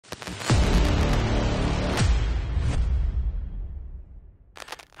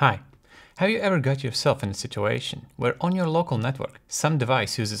Hi, have you ever got yourself in a situation where on your local network some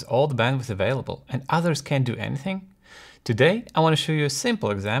device uses all the bandwidth available and others can't do anything? Today I want to show you a simple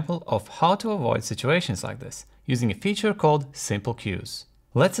example of how to avoid situations like this using a feature called Simple QoS.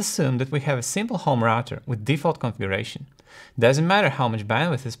 Let's assume that we have a simple home router with default configuration. Doesn't matter how much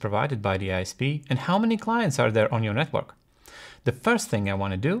bandwidth is provided by the ISP and how many clients are there on your network. The first thing I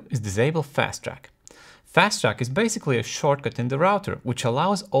want to do is disable Fast Track. Fast Track is basically a shortcut in the router which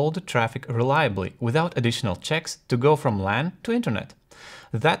allows all the traffic reliably without additional checks to go from LAN to Internet.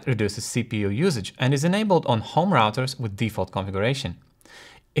 That reduces CPU usage and is enabled on home routers with default configuration.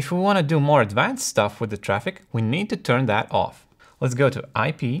 If we want to do more advanced stuff with the traffic, we need to turn that off. Let's go to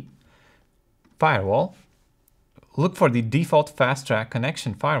IP, Firewall, look for the default Fast Track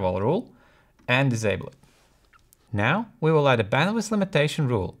connection firewall rule and disable it. Now we will add a bandwidth limitation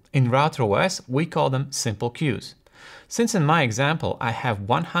rule. In RouterOS, we call them Simple QoS. Since in my example I have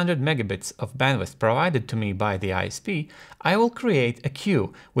 100 megabits of bandwidth provided to me by the ISP, I will create a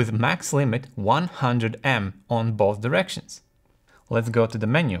queue with max limit 100 M on both directions. Let's go to the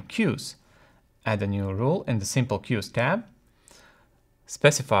menu QoS. Add a new rule in the Simple QoS tab.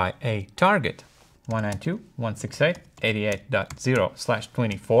 Specify a target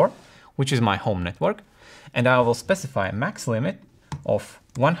 192.168.88.0/24, which is my home network, and I will specify a max limit of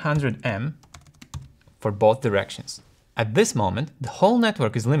 100 M for both directions. At this moment, the whole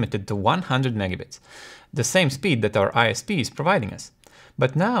network is limited to 100 megabits, the same speed that our ISP is providing us.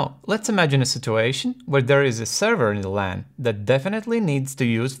 But now, let's imagine a situation where there is a server in the LAN that definitely needs to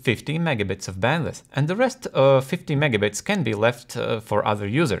use 50 megabits of bandwidth, and the rest of 50 megabits can be left for other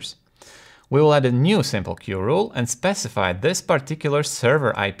users. We will add a new Simple Q rule and specify this particular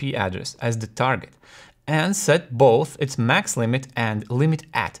server IP address as the target, and set both its max limit and limit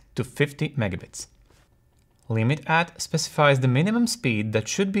at to 50 megabits. Limit at specifies the minimum speed that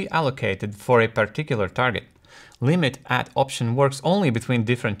should be allocated for a particular target. Limit at option works only between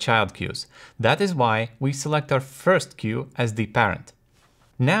different child queues. That is why we select our first queue as the parent.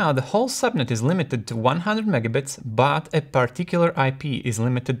 Now the whole subnet is limited to 100 megabits, but a particular IP is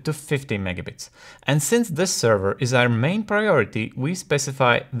limited to 50 megabits. And since this server is our main priority, we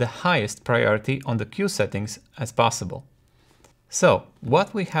specify the highest priority on the queue settings as possible. So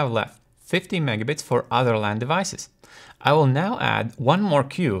what we have left? 50 megabits for other LAN devices. I will now add one more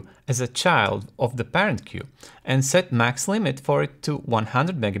queue as a child of the parent queue and set max limit for it to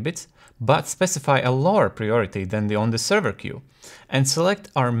 100 megabits, but specify a lower priority than on the server queue, and select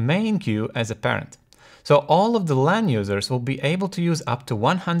our main queue as a parent. So all of the LAN users will be able to use up to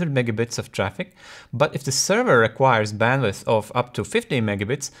 100 megabits of traffic, but if the server requires bandwidth of up to 50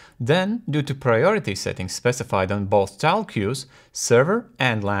 megabits, then due to priority settings specified on both child queues, server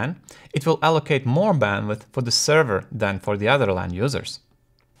and LAN, it will allocate more bandwidth for the server than for the other LAN users.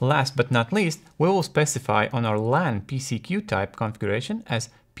 Last but not least, we will specify on our LAN PCQ type configuration as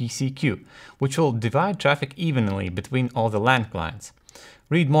PCQ, which will divide traffic evenly between all the LAN clients.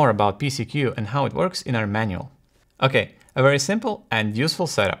 Read more about PCQ and how it works in our manual. Okay, a very simple and useful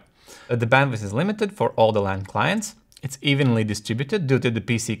setup. The bandwidth is limited for all the LAN clients, it's evenly distributed due to the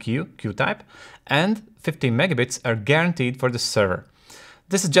PCQ queue type, and 50 megabits are guaranteed for the server.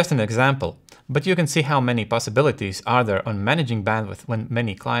 This is just an example, but you can see how many possibilities are there on managing bandwidth when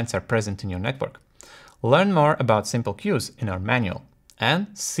many clients are present in your network. Learn more about Simple QoS in our manual, and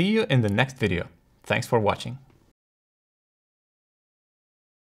see you in the next video. Thanks for watching.